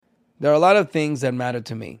There are a lot of things that matter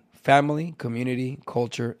to me. Family, community,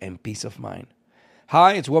 culture, and peace of mind.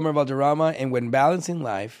 Hi, it's Wilmer Valderrama, and when balancing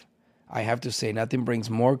life, I have to say nothing brings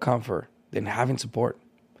more comfort than having support.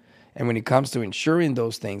 And when it comes to ensuring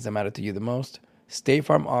those things that matter to you the most, State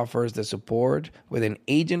Farm offers the support with an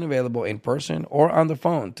agent available in person or on the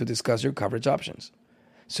phone to discuss your coverage options.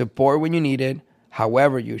 Support when you need it,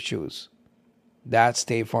 however you choose. That's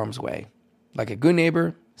State Farm's way. Like a good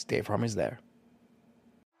neighbor, State Farm is there.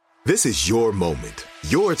 This is your moment,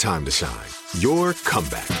 your time to shine, your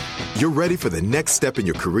comeback. You're ready for the next step in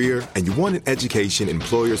your career, and you want an education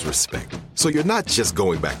employers respect. So you're not just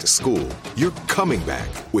going back to school, you're coming back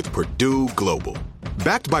with Purdue Global.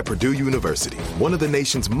 Backed by Purdue University, one of the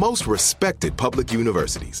nation's most respected public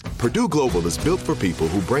universities, Purdue Global is built for people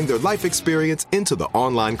who bring their life experience into the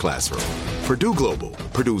online classroom. Purdue Global,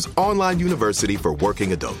 Purdue's online university for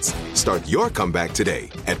working adults. Start your comeback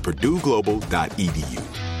today at purdueglobal.edu.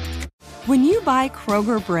 When you buy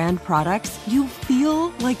Kroger brand products, you feel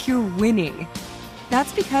like you're winning.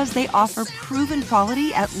 That's because they offer proven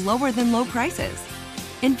quality at lower than low prices.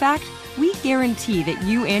 In fact, we guarantee that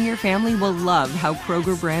you and your family will love how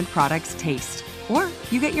Kroger brand products taste, or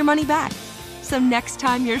you get your money back. So next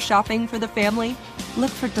time you're shopping for the family,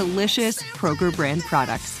 look for delicious Kroger brand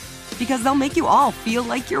products, because they'll make you all feel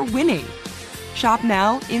like you're winning. Shop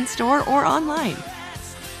now, in-store, or online.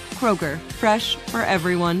 Kroger, fresh for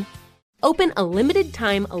everyone. Open a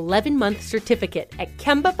limited-time 11-month certificate at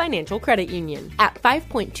Kemba Financial Credit Union. At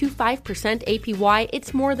 5.25% APY,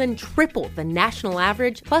 it's more than triple the national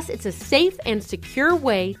average, plus it's a safe and secure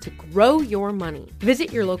way to grow your money.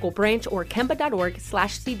 Visit your local branch or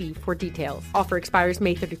kemba.org/CD for details. Offer expires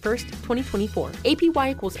May 31st, 2024.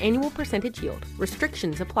 APY equals annual percentage yield.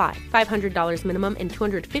 Restrictions apply. $500 minimum and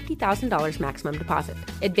 $250,000 maximum deposit.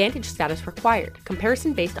 Advantage status required.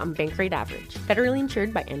 Comparison based on bank rate average. Federally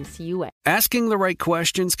insured by NCUA. Asking the right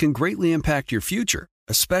questions can greatly impact your future,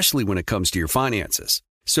 especially when it comes to your finances.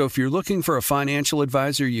 So if you're looking for a financial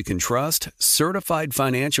advisor you can trust, certified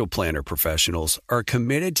financial planner professionals are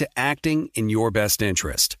committed to acting in your best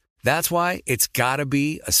interest. That's why it's got to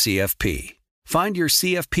be a CFP. Find your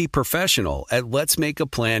CFP professional at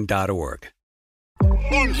letsmakeaplan.org.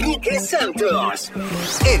 Enrique Santos.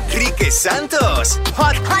 Enrique Santos.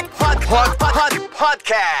 Podcast.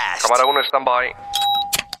 Cámara 1, stand-by.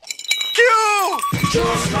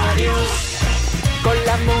 Chusma News. Con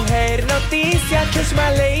la mujer noticia,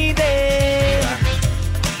 Chusma Lady.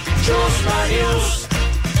 Chusma News.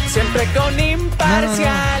 Siempre con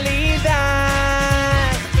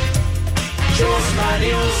imparcialidad. Chusma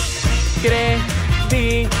News.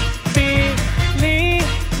 Credibilidad.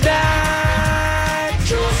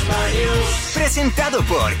 Chusma News. Presentado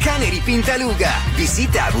por Canary Pintaluga.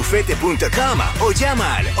 Visita bufete.com o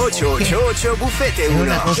llama al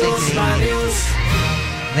 888-BUFETE1.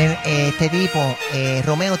 Este tipo,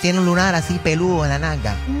 Romeo, tiene un lunar así peludo en la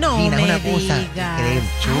nalga. No Fina, me una cosa digas. increíble.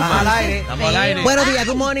 Al aire. Estamos al aire. Buenos días,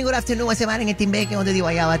 good morning, good afternoon, esta semana en el Team Bacon, donde digo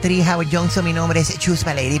allá Batri, Howard Johnson, mi nombre es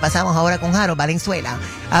Chusma Lady. Pasamos ahora con Harold Valenzuela.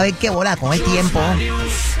 A ver qué bola con el tiempo. De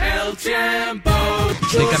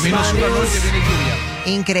camino sur a norte viene lluvia.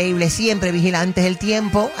 Increíble, siempre vigilantes del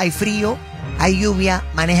tiempo. Hay frío, hay lluvia,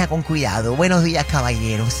 maneja con cuidado. Buenos días,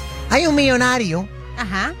 caballeros. Hay un millonario.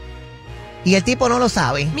 Ajá. Y el tipo no lo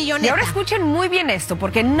sabe. Y ahora escuchen muy bien esto,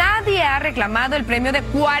 porque nadie ha reclamado el premio de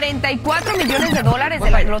 $44 millones de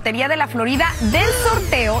la Lotería de la Florida del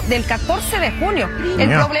sorteo del 14 de junio. El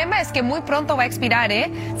problema es que muy pronto va a expirar,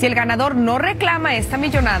 ¿eh? Si el ganador no reclama esta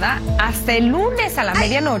millonada hasta el lunes a la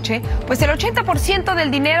medianoche, pues el 80% del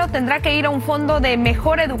dinero tendrá que ir a un fondo de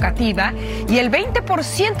mejora educativa y el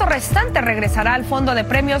 20% restante regresará al fondo de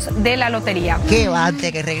premios de la lotería. ¿Qué va?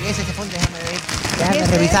 Antes que regrese ese fondo, déjame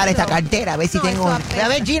revisar esta cartera, a ver si tengo... A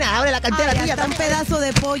ver, Gina, abre la cartera, tía. Hasta un pedazo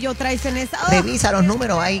de pollo traes en esa... Revisa los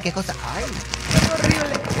números ahí, qué cosa... Ay, es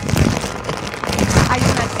horrible. Hay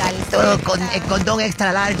una calza. Todo con el condón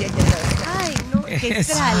extra large. Ay, no, qué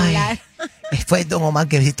extra large. Fue Don Omar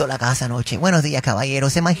que visitó la casa anoche. Buenos días,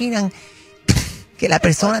 caballeros. ¿Se imaginan que la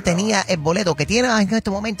persona tenía el boleto, que tiene en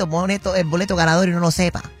este momento el boleto ganador y no lo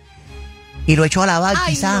sepa? Y lo echó a lavar,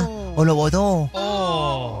 quizás, o lo botó.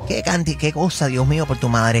 Qué cosa, Dios mío, por tu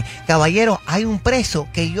madre. Caballero, hay un preso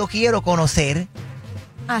que yo quiero conocer.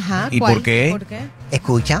 Ajá, ¿y por qué? ¿Por qué?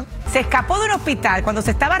 Escucha. Se escapó de un hospital cuando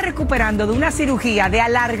se estaba recuperando de una cirugía de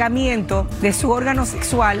alargamiento de su órgano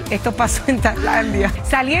sexual. Esto pasó en Tailandia.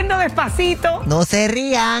 Saliendo despacito. No se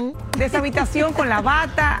rían. De esa habitación con la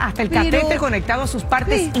bata hasta el catéter conectado a sus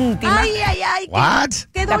partes íntimas. Ay. What?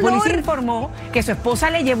 Qué La dolor. policía informó que su esposa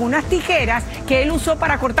le llevó unas tijeras que él usó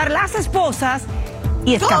para cortar las esposas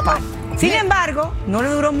y escapar. Sin embargo, no le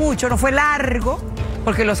duró mucho, no fue largo,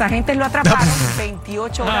 porque los agentes lo atraparon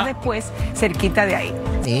 28 horas después, cerquita de ahí.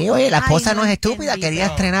 Sí, oye, la esposa no es estúpida, quería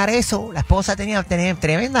estrenar eso. La esposa tenía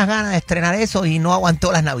tremendas ganas de estrenar eso y no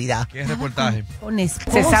aguantó la Navidad. ¿Qué reportaje?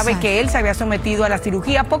 Se sabe que él se había sometido a la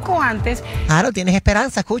cirugía poco antes. Claro, tienes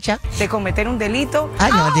esperanza, escucha. De cometer un delito.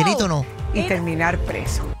 Ay, no, el delito no. Y terminar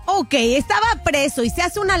preso. Ok, estaba preso y se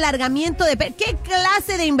hace un alargamiento de... ¿Qué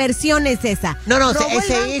clase de inversión es esa? No,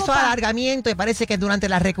 se hizo alargamiento y parece que durante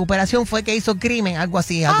la recuperación fue que hizo crimen, algo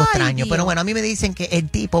así, algo extraño. Dios. Pero bueno, a mí me dicen que el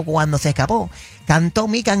tipo cuando se escapó cantó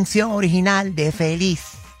mi canción original de Feliz.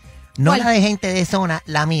 No ¿Cuál? la de Gente de Zona,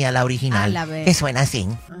 la mía, la original. la vez. Que suena así.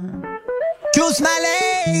 Chusma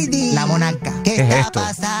Lady, la monarca. ¿Qué está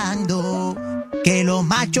pasando? Que los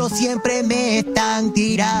machos siempre me están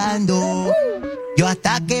tirando. Yo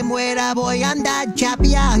hasta que muera voy a andar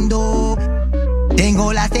chapeando.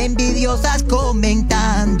 Tengo las envidiosas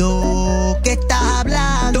comentando. ¿Qué estás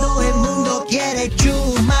hablando? Todo el mundo quiere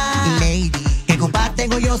chusma. Lady, ¿qué culpa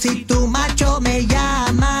tengo yo si tu macho me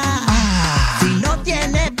llama? Si no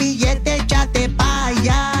tienes billete, échate pa'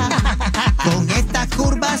 allá. Con estas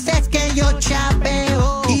curvas es que yo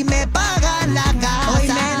chapeo y me pagan la casa. Hoy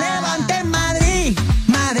me levanté en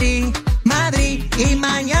Madrid, y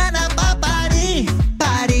mañana pa' París.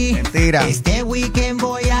 Mentira. Este weekend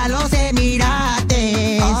voy a los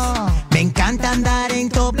Emirates. Me encanta andar en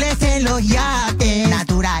toples en los yates.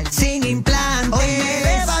 Natural, sin implantes. Hoy me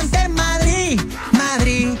levanté en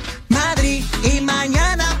Madrid, y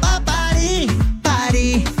mañana pa' París.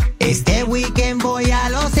 Este weekend voy a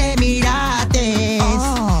los Emirates.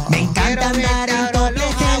 Me encanta andar en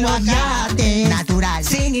toples en los yates. Natural,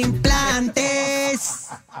 sin implantes.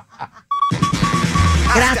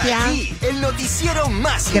 Gracias. Hasta aquí, el noticiero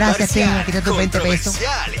más Gracias, imparcial, señor. Quita tus 20 pesos.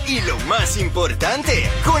 controversial y lo más importante,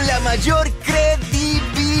 con la mayor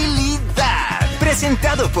credibilidad.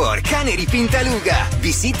 Presentado por Canary Pintaluga.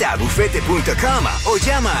 Visita bufete.com o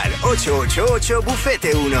llama al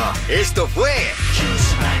 888-BUFETE1. Esto fue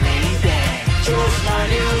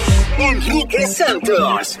Enrique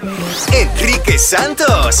Santos. Enrique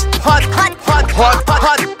Santos.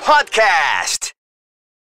 Podcast.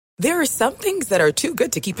 There are some things that are too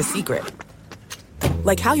good to keep a secret.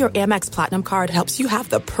 Like how your Amex Platinum card helps you have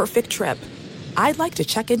the perfect trip. I'd like to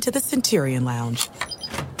check into the Centurion Lounge.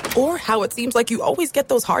 Or how it seems like you always get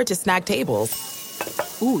those hard-to-snag tables.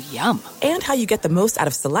 Ooh, yum. And how you get the most out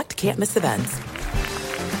of select can't-miss events.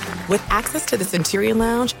 With access to the Centurion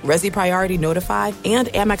Lounge, Resi Priority Notify, and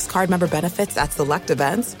Amex card member benefits at select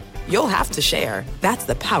events, you'll have to share. That's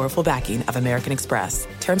the powerful backing of American Express.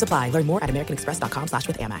 Terms apply. Learn more at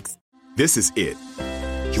americanexpress.com/withAmex. This is it.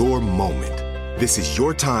 Your moment. This is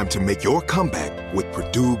your time to make your comeback with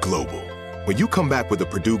Purdue Global. When you come back with a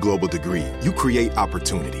Purdue Global degree, you create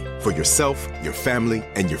opportunity for yourself, your family,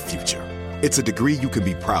 and your future. It's a degree you can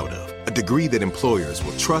be proud of, a degree that employers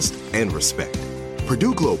will trust and respect.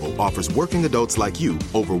 Purdue Global offers working adults like you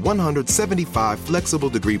over 175 flexible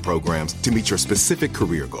degree programs to meet your specific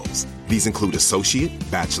career goals. These include associate,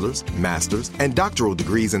 bachelor's, master's, and doctoral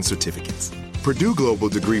degrees and certificates. Purdue Global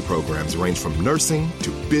degree programs range from nursing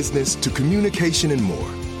to business to communication and more.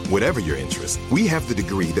 Whatever your interest, we have the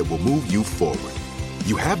degree that will move you forward.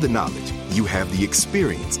 You have the knowledge, you have the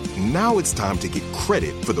experience. Now it's time to get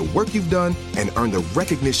credit for the work you've done and earn the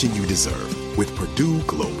recognition you deserve with Purdue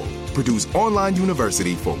Global, Purdue's online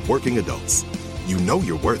university for working adults. You know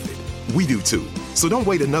you're worth it. We do too. So don't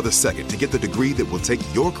wait another second to get the degree that will take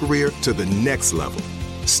your career to the next level.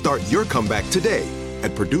 Start your comeback today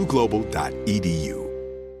at purdueglobal.edu.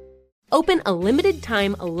 Open a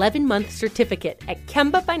limited-time 11-month certificate at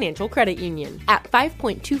Kemba Financial Credit Union. At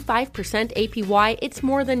 5.25% APY, it's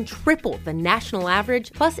more than triple the national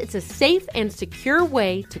average, plus it's a safe and secure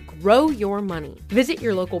way to grow your money. Visit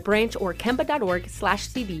your local branch or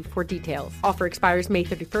kemba.org/cd for details. Offer expires May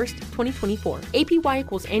 31st, 2024. APY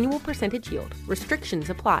equals annual percentage yield. Restrictions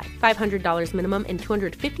apply. $500 minimum and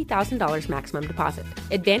 $250,000 maximum deposit.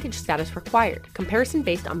 Advantage status required. Comparison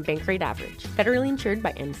based on bank rate average. Federally insured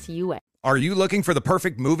by NCUA. Are you looking for the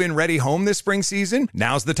perfect move-in ready home this spring season?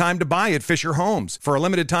 Now's the time to buy at Fisher Homes. For a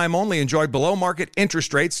limited time only, enjoy below-market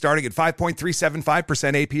interest rates starting at 5.375%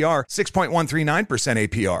 APR, 6.139%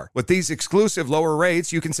 APR. With these exclusive lower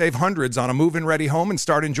rates, you can save hundreds on a move-in ready home and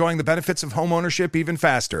start enjoying the benefits of home ownership even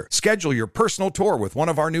faster. Schedule your personal tour with one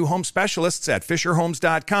of our new home specialists at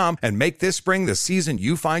FisherHomes.com and make this spring the season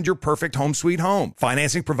you find your perfect home sweet home.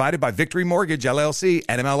 Financing provided by Victory Mortgage, LLC,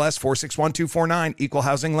 NMLS 461249, Equal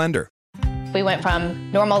Housing Lender. We went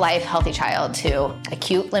from normal life, healthy child to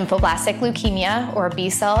acute lymphoblastic leukemia or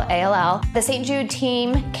B-cell ALL. The St. Jude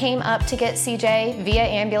team came up to get CJ via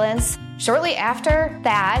ambulance. Shortly after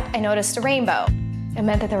that, I noticed a rainbow. It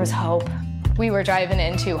meant that there was hope. We were driving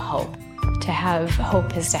into hope. To have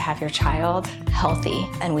hope is to have your child healthy,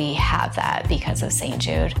 and we have that because of St.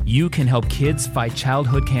 Jude. You can help kids fight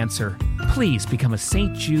childhood cancer. Please become a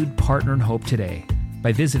St. Jude Partner in Hope today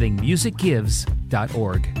by visiting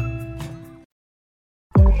musicgives.org.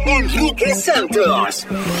 Enrique Santos.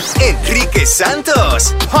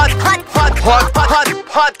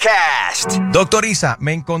 Podcast. Doctor Isa,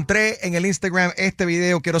 me encontré en el Instagram este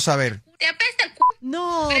video, quiero saber. ¿Te apesta el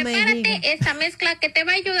No, Prepárate esta mezcla que te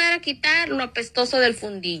va a ayudar a quitar lo apestoso del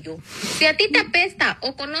fundillo. Si a ti te apesta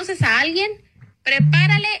o conoces a alguien,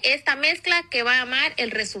 prepárale esta mezcla que va a amar el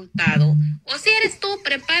resultado. O si eres tú,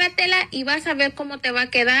 prepáratela y vas a ver cómo te va a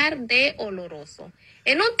quedar de oloroso.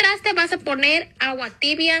 En un traste vas a poner agua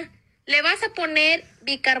tibia, le vas a poner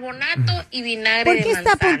bicarbonato y vinagre de manzana. ¿Por qué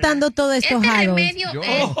está apuntando todo esto, Harold?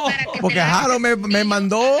 Porque Harold me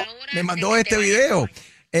mandó este video.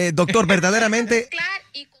 Doctor, verdaderamente,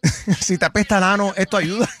 si te apesta el ano, ¿esto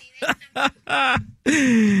ayuda?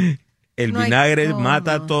 El vinagre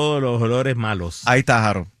mata todos los olores malos. Ahí está,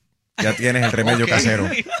 Harold. Ya tienes el remedio casero.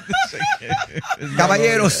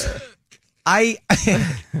 Caballeros,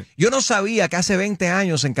 yo no sabía que hace 20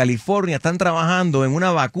 años en California están trabajando en una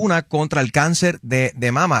vacuna contra el cáncer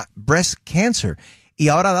de mama, breast cancer. Y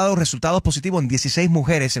ahora ha dado resultados positivos en 16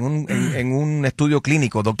 mujeres en un estudio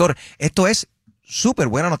clínico. Doctor, esto es súper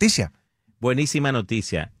buena noticia. Buenísima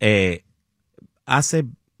noticia. Hace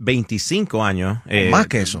 25 años. Más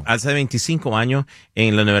que eso. Hace 25 años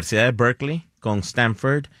en la Universidad de Berkeley con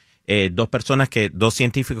Stanford, dos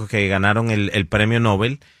científicos que ganaron el premio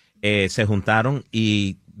Nobel se juntaron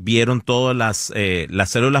y vieron todas las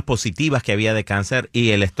células positivas que había de cáncer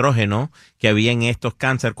y el estrógeno que había en estos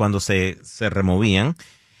cánceres cuando se removían.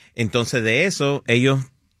 Entonces de eso ellos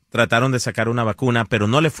trataron de sacar una vacuna, pero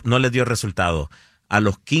no les dio resultado. A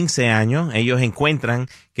los 15 años, ellos encuentran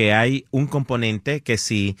que hay un componente que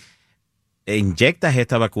si inyectas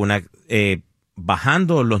esta vacuna,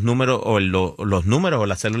 bajando los números o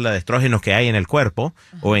las células de estrógenos que hay en el cuerpo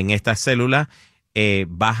o en estas células,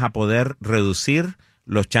 vas a poder reducir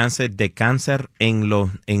los chances de cáncer en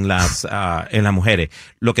las mujeres.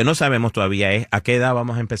 Lo que no sabemos todavía es a qué edad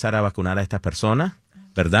vamos a empezar a vacunar a estas personas,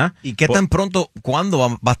 ¿verdad? ¿Y qué tan pronto, cuándo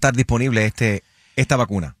va a estar disponible esta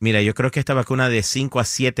vacuna? Mira, yo creo que esta vacuna de 5 a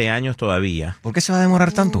 7 años todavía. ¿Por qué se va a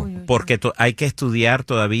demorar tanto? Porque hay que estudiar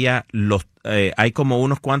todavía hay como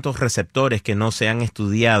unos cuantos receptores que no se han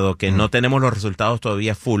estudiado, que no tenemos los resultados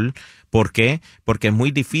todavía full. ¿Por qué? Porque es muy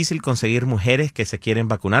difícil conseguir mujeres que se quieren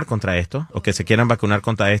vacunar contra esto o que se quieran vacunar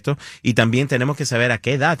contra esto. Y también tenemos que saber a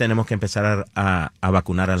qué edad tenemos que empezar a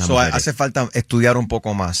vacunar a las mujeres. Hace falta estudiar un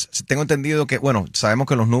poco más. Tengo entendido que, sabemos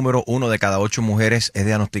que los números 1 de cada 8 mujeres es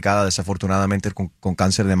diagnosticada desafortunadamente con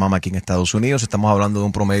cáncer de mama aquí en Estados Unidos. Estamos hablando de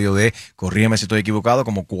un promedio de, corrígeme si estoy equivocado,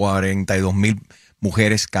 como 42,000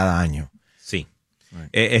 mujeres cada año. Sí.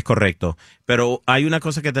 Es correcto. Pero hay una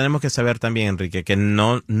cosa que tenemos que saber también, Enrique, que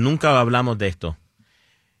nunca hablamos de esto.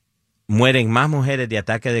 Mueren más mujeres de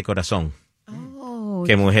ataque de corazón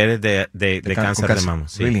que mujeres de cáncer de mama.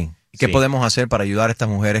 Sí. Really? ¿Qué podemos hacer para ayudar a estas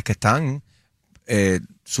mujeres que están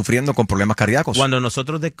sufriendo con problemas cardíacos?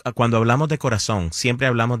 Cuando hablamos de corazón, siempre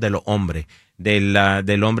hablamos de los hombres,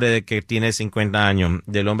 del hombre que tiene 50 años,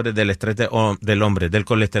 del hombre del estrés del hombre, del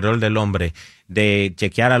colesterol del hombre, de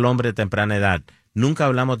chequear al hombre de temprana edad. Nunca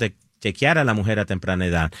hablamos de chequear a la mujer a temprana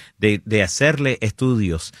edad, de hacerle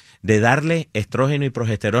estudios, de darle estrógeno y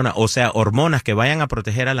progesterona, o sea, hormonas que vayan a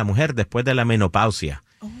proteger a la mujer después de la menopausia.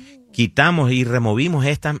 Quitamos y removimos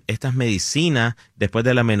estas medicinas después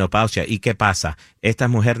de la menopausia. ¿Y qué pasa? Estas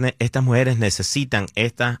mujeres necesitan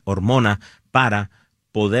estas hormonas para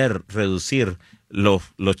poder reducir los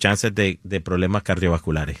chances de problemas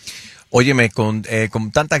cardiovasculares. Óyeme, con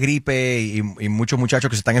tanta gripe y muchos muchachos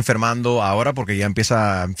que se están enfermando ahora porque ya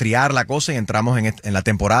empieza a enfriar la cosa y entramos en la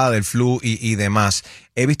temporada del flu y demás.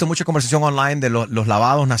 He visto mucha conversación online de los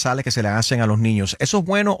lavados nasales que se le hacen a los niños. ¿Eso es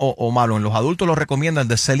bueno o malo? En los adultos lo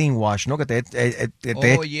recomiendan el saline wash, ¿no? Que te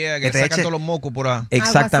sacan todos los mocos por ahí.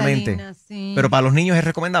 Exactamente. Salina, sí. Pero para los niños es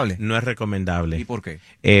recomendable. No es recomendable. ¿Y por qué?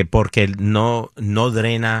 Porque no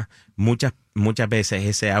drena. Muchas veces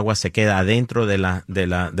ese agua se queda adentro de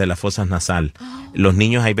las fosas nasal. Los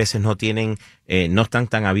niños hay veces no están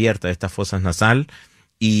tan abiertas estas fosas nasal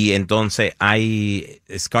y entonces hay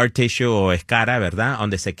scar tissue o escara, ¿verdad?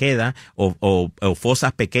 Donde se queda o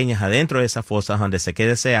fosas pequeñas adentro de esas fosas donde se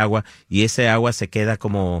queda ese agua y ese agua se queda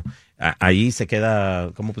como... Allí se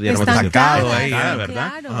queda, ¿cómo pudiéramos decir? Estancado ahí,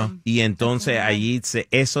 ¿verdad? Claro. Y entonces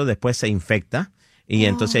eso después se infecta y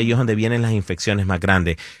entonces ahí es donde vienen las infecciones más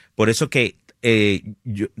grandes. Por eso que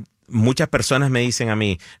muchas personas me dicen a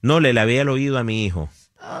mí, no, le lavé el oído a mi hijo.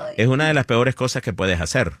 Es una de las peores cosas que puedes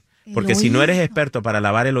hacer. Porque si no eres experto para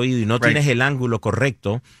lavar el oído y no tienes el ángulo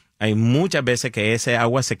correcto, hay muchas veces que ese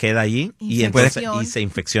agua se queda allí y entonces se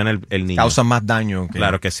infecciona el niño. Causa más daño.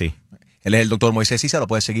 Claro que sí. Él es el doctor Moisés Isa, lo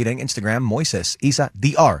puedes seguir en Instagram, Moisés Isa,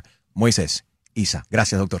 DR, Moisés Isa.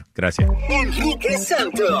 Gracias, doctor. Gracias. Enrique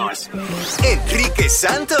Santos.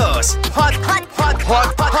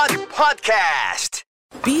 Podcast.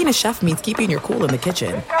 Being a chef means keeping your cool in the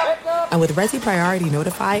kitchen. And with Resi Priority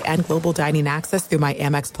Notify and Global Dining Access through my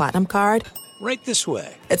Amex Platinum card, right this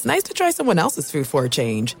way. It's nice to try someone else's food for a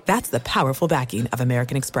change. That's the powerful backing of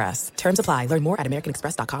American Express. Terms apply. Learn more at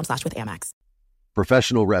americanexpress.com/withAmex.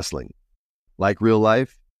 Professional wrestling, like real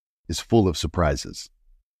life, is full of surprises.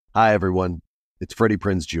 Hi, everyone. It's Freddie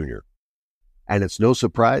Prinze Jr. And it's no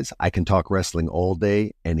surprise I can talk wrestling all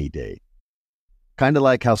day, any day. Kind of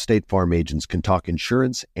like how State Farm agents can talk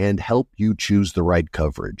insurance and help you choose the right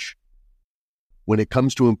coverage. When it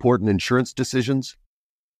comes to important insurance decisions,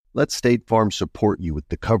 let State Farm support you with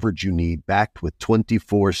the coverage you need, backed with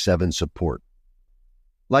 24/7 support.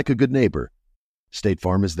 Like a good neighbor, State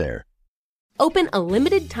Farm is there. Open a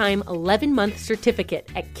limited-time 11-month certificate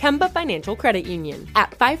at Kemba Financial Credit Union.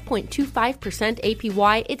 At 5.25%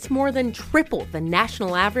 APY, it's more than triple the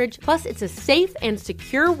national average, plus it's a safe and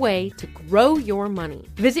secure way to grow your money.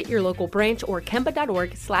 Visit your local branch or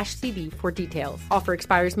kemba.org/CD for details. Offer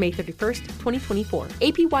expires May 31st, 2024.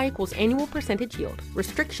 APY equals annual percentage yield.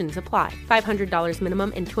 Restrictions apply. $500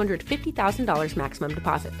 minimum and $250,000 maximum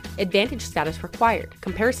deposit. Advantage status required.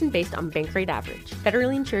 Comparison based on bank rate average.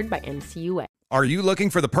 Federally insured by NCUA. Are you looking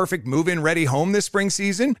for the perfect move-in ready home this spring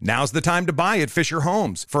season? Now's the time to buy at Fisher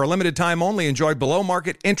Homes. For a limited time only, enjoy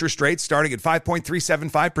below-market interest rates starting at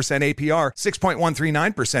 5.375% APR,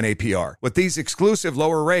 6.139% APR. With these exclusive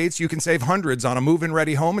lower rates, you can save hundreds on a move-in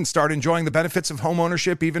ready home and start enjoying the benefits of home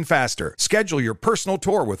ownership even faster. Schedule your personal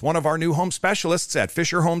tour with one of our new home specialists at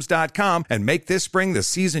FisherHomes.com and make this spring the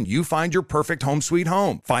season you find your perfect home sweet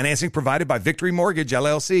home. Financing provided by Victory Mortgage,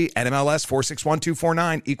 LLC, NMLS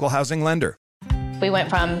 461249, Equal Housing Lender. We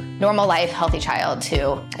went from normal life, healthy child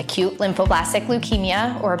to acute lymphoblastic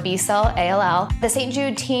leukemia or B-cell ALL. The St.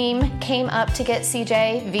 Jude team came up to get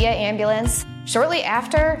CJ via ambulance. Shortly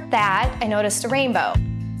after that, I noticed a rainbow.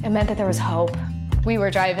 It meant that there was hope. We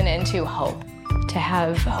were driving into hope. To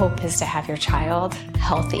have hope is to have your child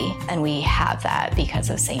healthy, and we have that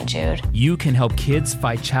because of St. Jude. You can help kids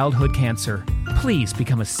fight childhood cancer. Please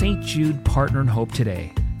become a St. Jude Partner in Hope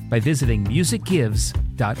today by visiting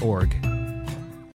musicgives.org.